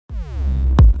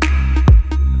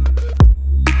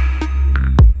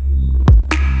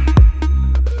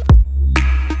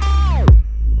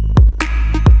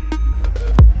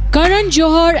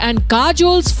Johar and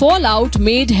Kajol's fallout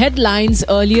made headlines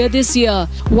earlier this year.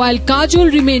 While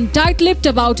Kajol remained tight-lipped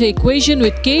about her equation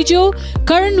with Kajol,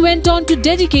 Karan went on to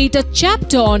dedicate a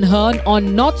chapter on her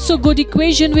not-so-good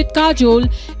equation with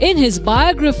Kajol in his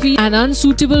biography An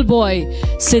Unsuitable Boy.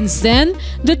 Since then,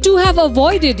 the two have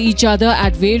avoided each other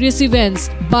at various events,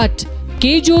 but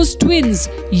Kajol's twins,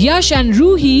 Yash and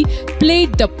Ruhi,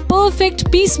 played the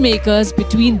perfect peacemakers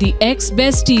between the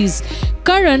ex-besties.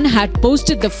 Karan had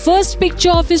posted the first picture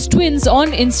of his twins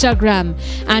on Instagram,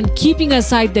 and keeping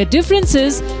aside their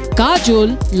differences,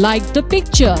 Kajol liked the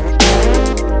picture.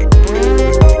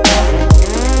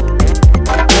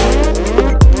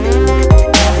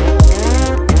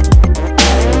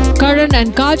 Karan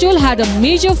and Kajol had a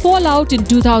major fallout in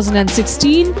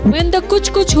 2016 when the Kuch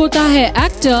Kuch Hota Hai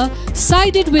actor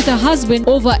sided with her husband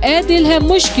over Ae Dil Hai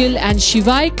Mushkil and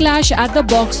Shivai clash at the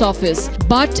box office.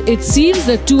 But it seems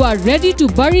the two are ready to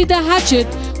bury the hatchet,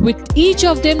 with each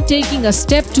of them taking a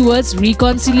step towards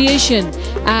reconciliation,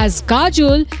 as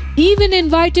Kajol even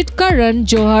invited Karan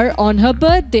Johar on her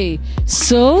birthday.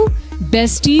 So,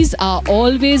 besties are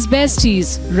always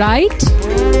besties,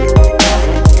 right?